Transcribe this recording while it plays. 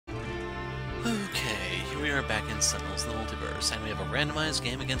Okay, here we are back in Sentinels, the Multiverse, and we have a randomized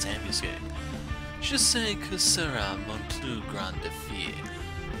game against Ambuscade. Je sais que sera mon plus grand défi.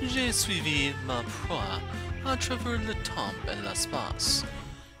 J'ai suivi ma proie à travers le temps et l'espace.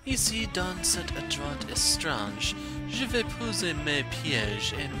 Ici, dans cette étroite estrange, je vais poser mes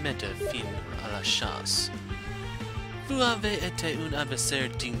pièges et mettre fin à la chasse. Vous avez été un adversaire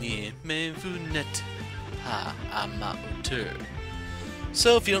digne, mais vous n'êtes pas à ma hauteur.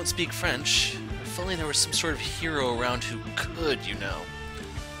 So, if you don't speak French, if only there was some sort of hero around who could, you know.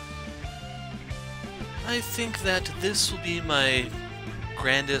 I think that this will be my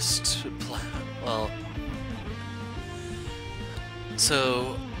grandest well...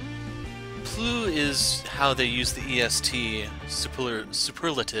 So, plus is how they use the EST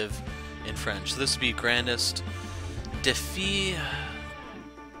superlative in French. So this would be grandest. Défi...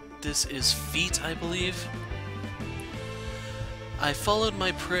 This is feat, I believe. I followed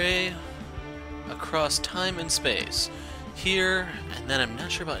my prey across time and space. Here, and then I'm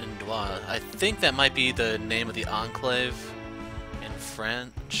not sure about Endroit. I think that might be the name of the Enclave in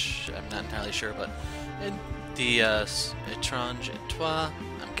French. I'm not entirely sure, but in the Étrange Etoile,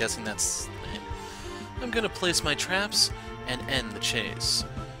 I'm guessing that's the name. I'm gonna place my traps and end the chase.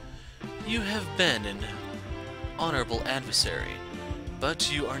 You have been an honorable adversary,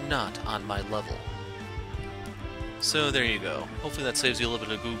 but you are not on my level. So there you go. Hopefully that saves you a little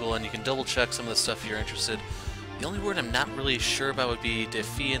bit of Google, and you can double check some of the stuff if you're interested. The only word I'm not really sure about would be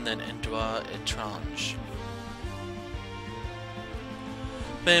défi and then endroit étrange.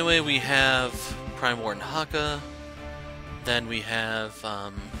 But anyway, we have Prime Warden Haka, then we have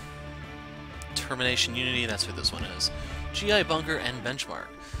Termination Unity, that's what this one is, GI Bunker, and Benchmark.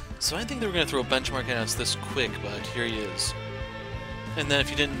 So I think they were going to throw Benchmark at us this quick, but here he is. And then if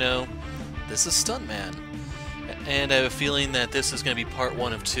you didn't know, this is Stuntman. And I have a feeling that this is going to be part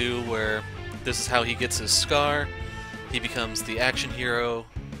 1 of 2, where this is how he gets his scar, he becomes the action hero,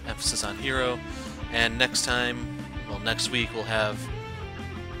 emphasis on hero, and next time, well, next week, we'll have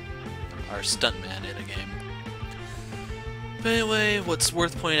our Stuntman in a game. But anyway, what's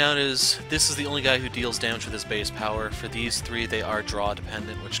worth pointing out is this is the only guy who deals damage with his base power. For these 3, they are draw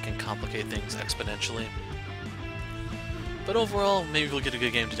dependent, which can complicate things exponentially. But overall, maybe we'll get a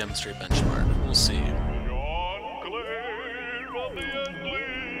good game to demonstrate Benchmark. We'll see.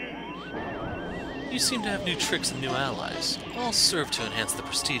 You seem to have new tricks and new allies. All serve to enhance the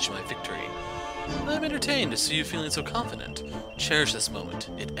prestige of my victory. I'm entertained to see you feeling so confident. Cherish this moment.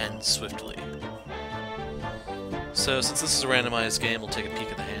 It ends swiftly. So, since this is a randomized game, we'll take a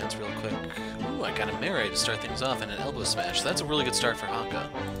peek at the hands real quick. Ooh, I got a melee to start things off and an elbow smash. So that's a really good start for Haka.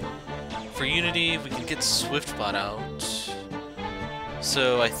 For Unity, we can get Swiftbot out.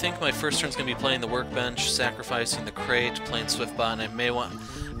 So I think my first turn's going to be playing the workbench, sacrificing the crate, playing Swiftbot, and I may want...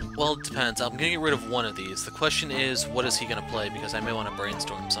 Well, it depends. I'm going to get rid of one of these. The question is, what is he going to play? Because I may want to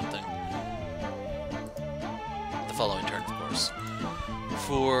brainstorm something. The following turn, of course.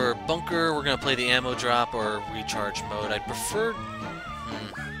 For Bunker, we're going to play the ammo drop or recharge mode. I'd prefer...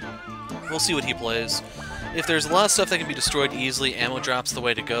 We'll see what he plays. If there's a lot of stuff that can be destroyed easily, ammo drop's the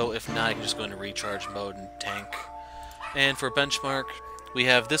way to go. If not, I can just go into recharge mode and tank. And for Benchmark, we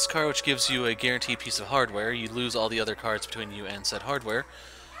have this card, which gives you a guaranteed piece of hardware. You lose all the other cards between you and said hardware.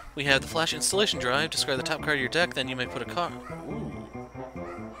 We have the Flash Installation Drive. Discard the top card of your deck, then you may put a card...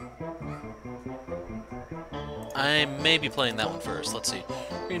 I may be playing that one first. Let's see.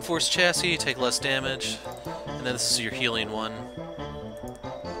 Reinforced Chassis, take less damage. And then this is your healing one.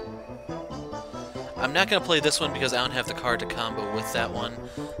 I'm not going to play this one because I don't have the card to combo with that one.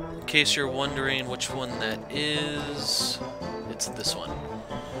 In case you're wondering which one that is... It's this one.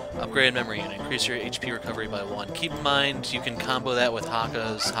 Upgraded Memory Unit. Increase your HP recovery by 1. Keep in mind, you can combo that with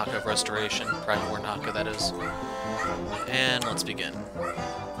Haka's Haka of Restoration. Prime Warden Haka, that is. And let's begin.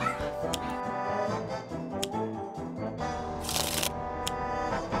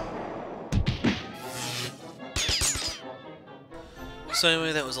 So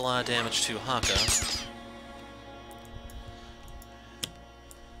anyway, that was a lot of damage to Haka.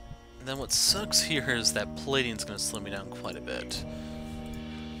 And then what sucks here is that plating's going to slow me down quite a bit.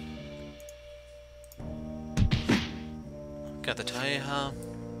 Got the Taiaha.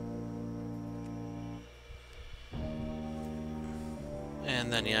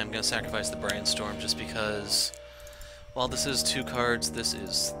 And then, yeah, I'm going to sacrifice the Brainstorm just because, while this is 2 cards, this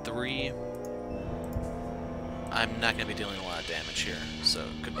is 3. I'm not going to be dealing a lot of damage here. So,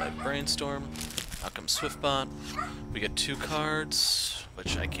 goodbye Brainstorm. Out comes Swiftbot. We get 2 cards,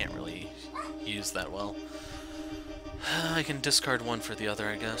 which I can't really use that well. I can discard one for the other,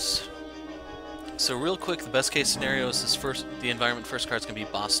 I guess. So real quick, the best case scenario is the environment first card's gonna be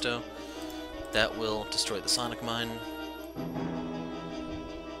Basto. That will destroy the Sonic Mine.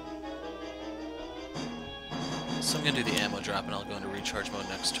 So I'm going to do the ammo drop and I'll go into recharge mode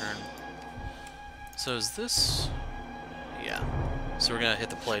next turn. So is this... yeah. So we're going to hit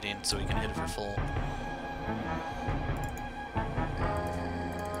the plating so we can hit it for full.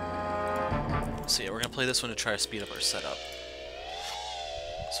 So yeah, we're going to play this one to try to speed up our setup.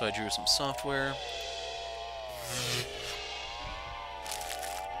 So I drew some software.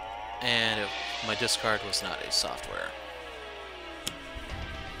 And my discard was not a software.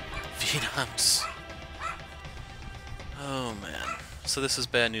 Venox. Oh man. So this is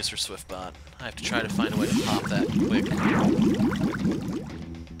bad news for SwiftBot. I have to try to find a way to pop that quick.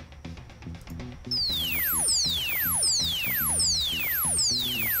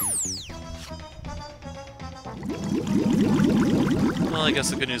 Well, I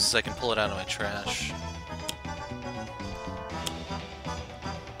guess the good news is I can pull it out of my trash.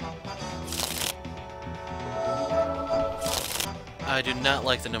 I do not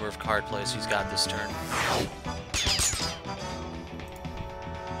like the number of card plays he's got this turn.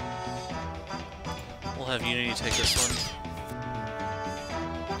 We'll have Unity take this one.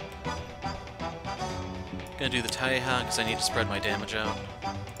 Gonna do the Taiaha because I need to spread my damage out.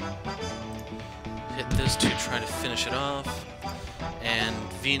 Hit this to try to finish it off. And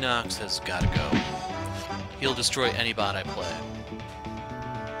Venox has gotta go. He'll destroy any bot I play.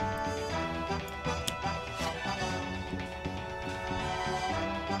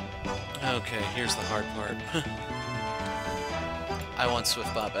 Okay, here's the hard part. I want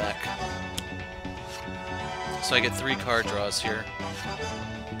SwiftBot back. So I get 3 card draws here.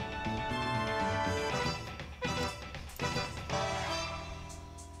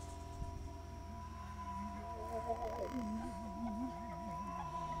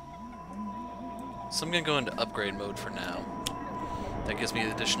 So I'm going to go into upgrade mode for now. That gives me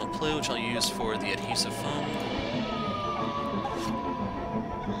the additional play, which I'll use for the adhesive foam.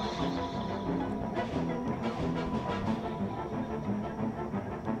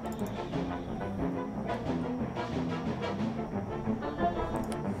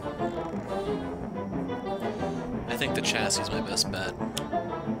 I think the chassis is my best bet.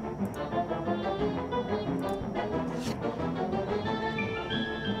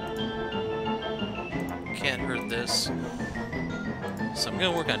 Can't hurt this. So I'm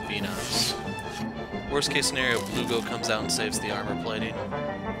gonna work on Venox. Worst case scenario, Blugo comes out and saves the armor plating.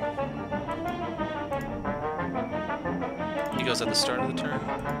 He goes at the start of the turn.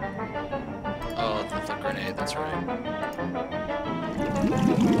 Oh, the grenade, that's right.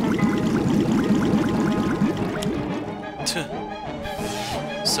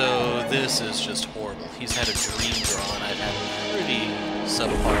 So this is just horrible. He's had a dream draw, and I've had a pretty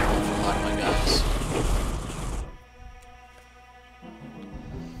subpar roll from a lot of my guys.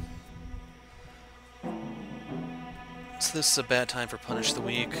 So this is a bad time for Punish the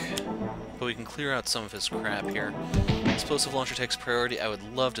Weak, but we can clear out some of his crap here. Explosive Launcher takes priority. I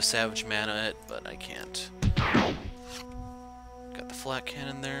would love to Savage Mana it, but I can't. Got the Flat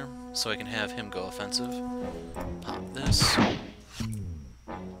Cannon there, so I can have him go offensive. Pop this.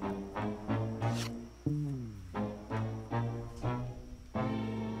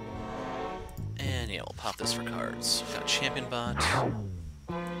 And yeah, we'll pop this for cards. Got Champion Bot.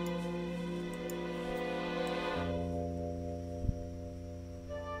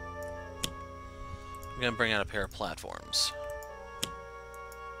 I'm gonna bring out a pair of platforms.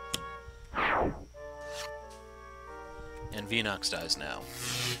 And Venox dies now.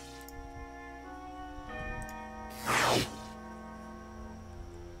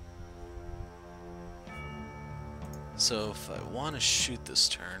 So if I want to shoot this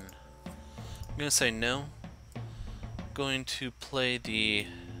turn, I'm going to say no. I'm going to play the...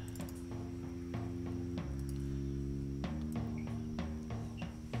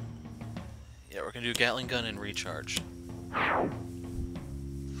 yeah, we're going to do Gatling Gun and recharge.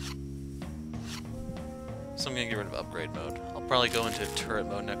 So I'm going to get rid of upgrade mode. I'll probably go into turret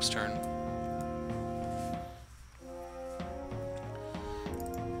mode next turn.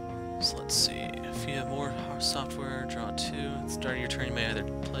 So let's see. If you have more software, draw 2. At the start of your turn, you may either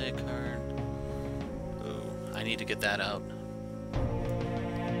play a card. Oh, I need to get that out.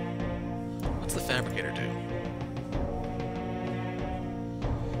 What's the Fabricator do?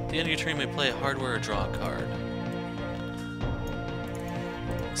 At the end of your turn, you may play a hardware or draw a card.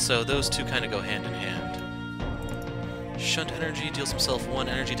 So those two kind of go hand in hand. Shunt Energy deals himself 1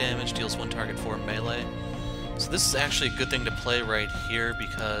 energy damage, deals 1 target 4 melee. So this is actually a good thing to play right here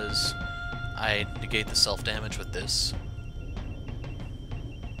because I negate the self-damage with this.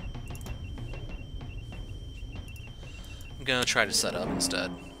 I'm gonna try to set up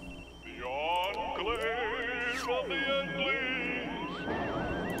instead. Beyond Enclave of the Enclave.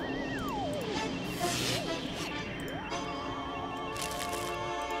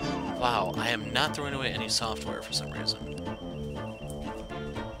 Wow, I am not throwing away any software for some reason.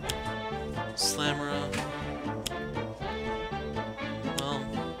 Slamra. Well,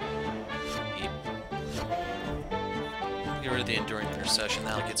 get rid of the Enduring Intercession,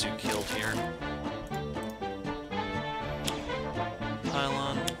 that'll get you killed here.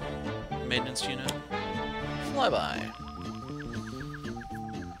 Pylon, maintenance unit, flyby.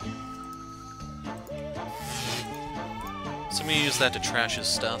 So I'm going to use that to trash his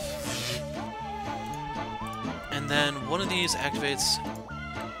stuff. And then one of these activates...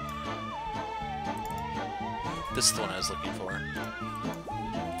 This is the one I was looking for.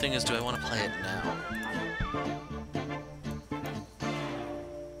 Thing is, do I want to play it now?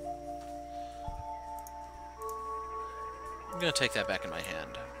 I'm going to take that back in my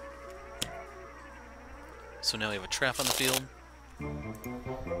hand. So now we have a trap on the field.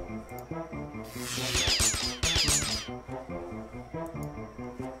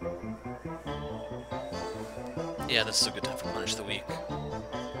 Yeah, this is a good time for Punish the Weak.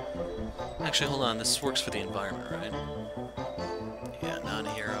 Actually, hold on, this works for the environment, right? Yeah,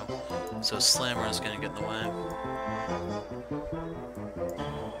 non-hero. So Slammer is gonna get in the way.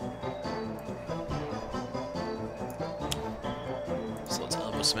 So let's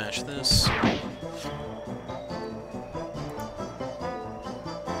elbow smash this.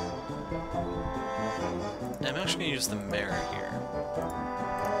 I'm actually gonna use the Mare here.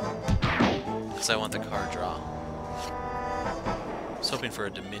 Because I want the card draw. I was hoping for a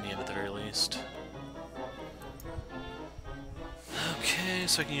Dominion at the very least. Okay,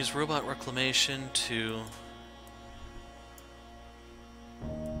 so I can use Robot Reclamation to...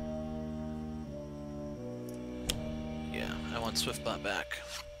 Yeah, I want Swiftbot back.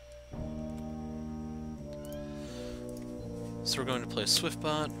 So we're going to play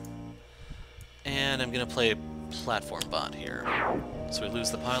Swiftbot, and I'm going to play Platform Bot here. So we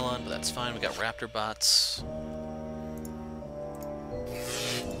lose the Pylon, but that's fine, we got Raptor Bots.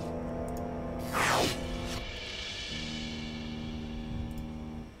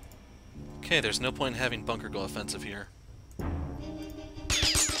 Okay, there's no point in having Bunker go offensive here.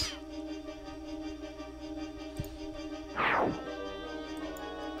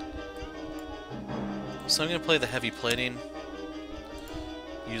 So I'm going to play the Heavy Plating,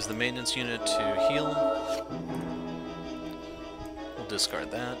 use the maintenance unit to heal. We'll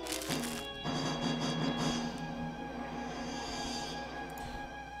discard that.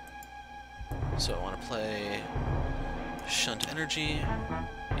 So I want to play Shunt Energy,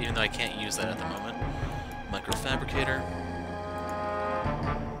 even though I can't use that at the moment. Microfabricator.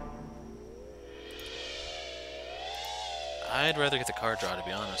 I'd rather get the card draw, to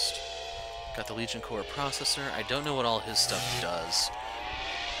be honest. Got the Legion Core Processor. I don't know what all his stuff does.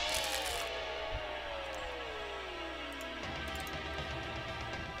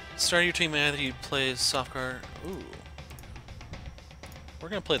 Start your team, either you play soft card. Ooh. We're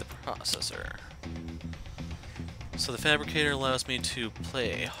gonna play the Processor. So the Fabricator allows me to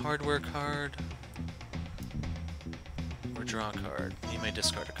play a hardware card or draw a card. You may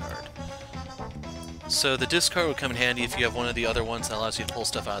discard a card. So the discard would come in handy if you have one of the other ones that allows you to pull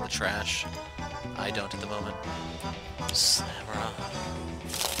stuff out of the trash. I don't at the moment. Slammer.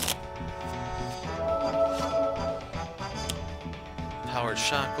 Powered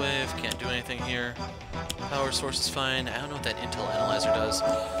Shockwave, can't do anything here. Power source is fine. I don't know what that Intel Analyzer does.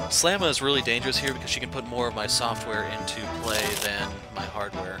 Slamma is really dangerous here because she can put more of my software into play than my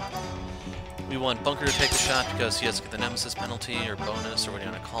hardware. We want Bunker to take the shot because he has to get the Nemesis penalty or bonus, or what do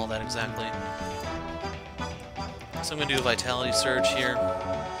you want to call that exactly. So I'm going to do a Vitality Surge here.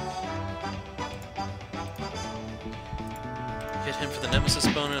 Hit him for the Nemesis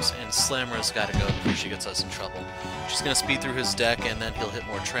bonus, and Slammer's got to go before she gets us in trouble. She's going to speed through his deck, and then he'll hit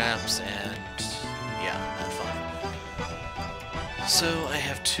more traps, and yeah, not fun. So I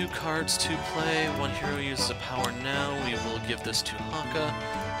have 2 cards to play. One hero uses a power now. We will give this to Haka.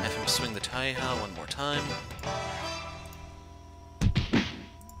 Have him swing the Taiaha one more time.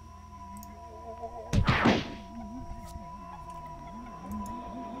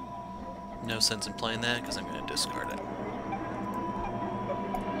 No sense in playing that, because I'm going to discard it.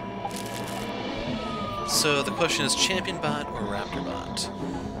 So the question is Champion Bot or Raptor Bot?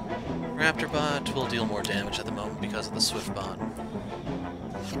 Raptor Bot will deal more damage at the moment because of the Swift Bot.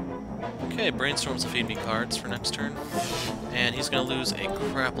 Okay, Brainstorms will feed me cards for next turn. And he's going to lose a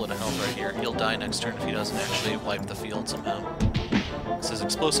crapload of health right here. He'll die next turn if he doesn't actually wipe the field somehow. Because his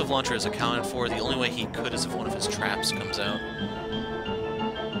Explosive Launcher is accounted for. The only way he could is if one of his traps comes out.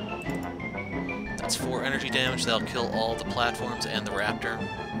 That's 4 energy damage. That'll kill all the platforms and the raptor.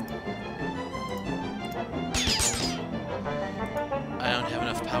 I don't have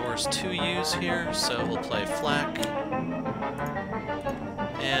enough powers to use here, so we'll play Flak.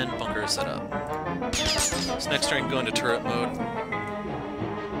 And Bunker is set up. So next turn, go into turret mode.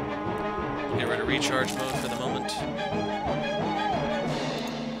 Get rid of recharge mode for the moment.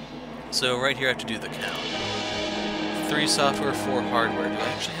 So right here I have to do the count. 3 software, 4 hardware. Do I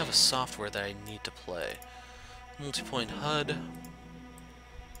actually have a software that I need to play? Multipoint HUD.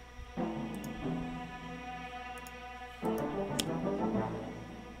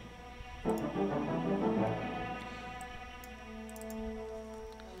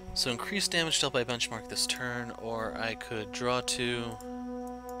 So increase damage dealt by benchmark this turn, or I could draw 2,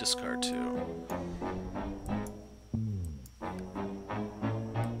 discard 2.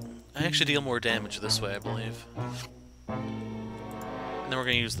 I actually deal more damage this way, I believe. And then we're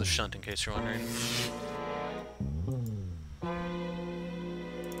going to use the shunt in case you're wondering.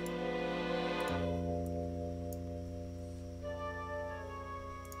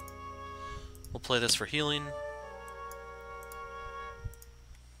 We'll play this for healing.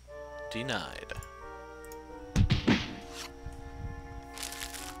 Denied.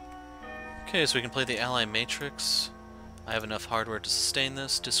 Okay, so we can play the Ally Matrix. I have enough hardware to sustain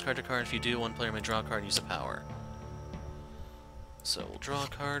this. Discard a card. If you do, one player may draw a card and use a power. So we'll draw a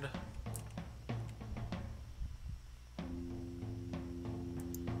card.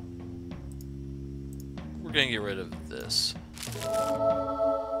 We're gonna get rid of this.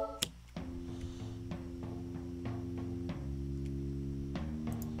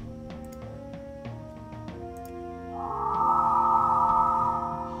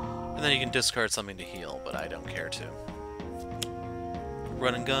 And then you can discard something to heal, but I don't care to.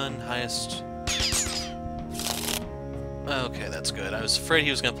 Run and gun, highest. Okay, that's good. I was afraid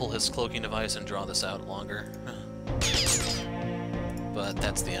he was going to pull his cloaking device and draw this out longer. But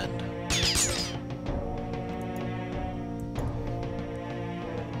that's the end.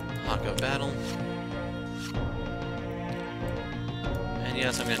 Haka battle. And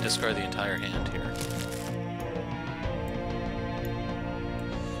yes, I'm going to discard the entire hand here.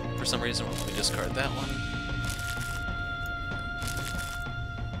 For some reason, we discard that one.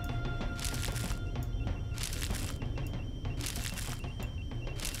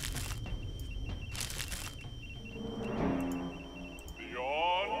 The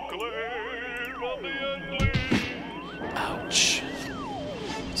Enclave of the Enclave. Ouch.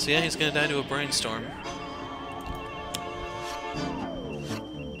 So yeah, he's gonna die to a brainstorm.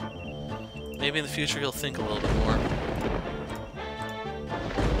 Maybe in the future he'll think a little bit more.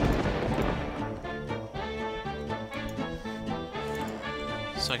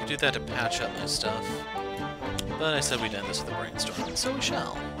 So I could do that to patch up my stuff. But I said we'd end this with a brainstorm, and so we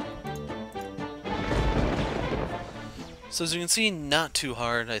shall. So as you can see, not too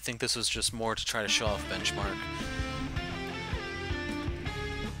hard. I think this was just more to try to show off benchmark.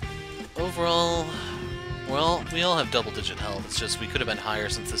 Overall, well, we all have double-digit health. It's just we could have been higher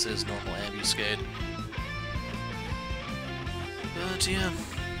since this is normal Ambuscade. But yeah.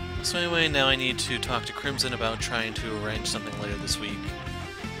 So anyway, now I need to talk to Crimson about trying to arrange something later this week.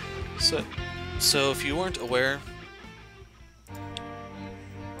 So if you weren't aware,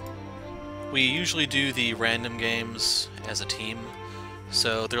 we usually do the random games as a team.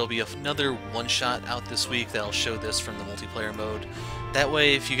 So there'll be another one-shot out this week that'll show this from the multiplayer mode. That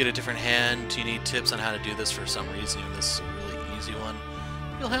way, if you get a different hand, you need tips on how to do this for some reason, and this is a really easy one,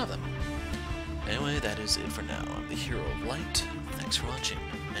 you'll have them. Anyway, that is it for now. I'm the Hero of Light. Thanks for watching,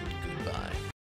 and goodbye.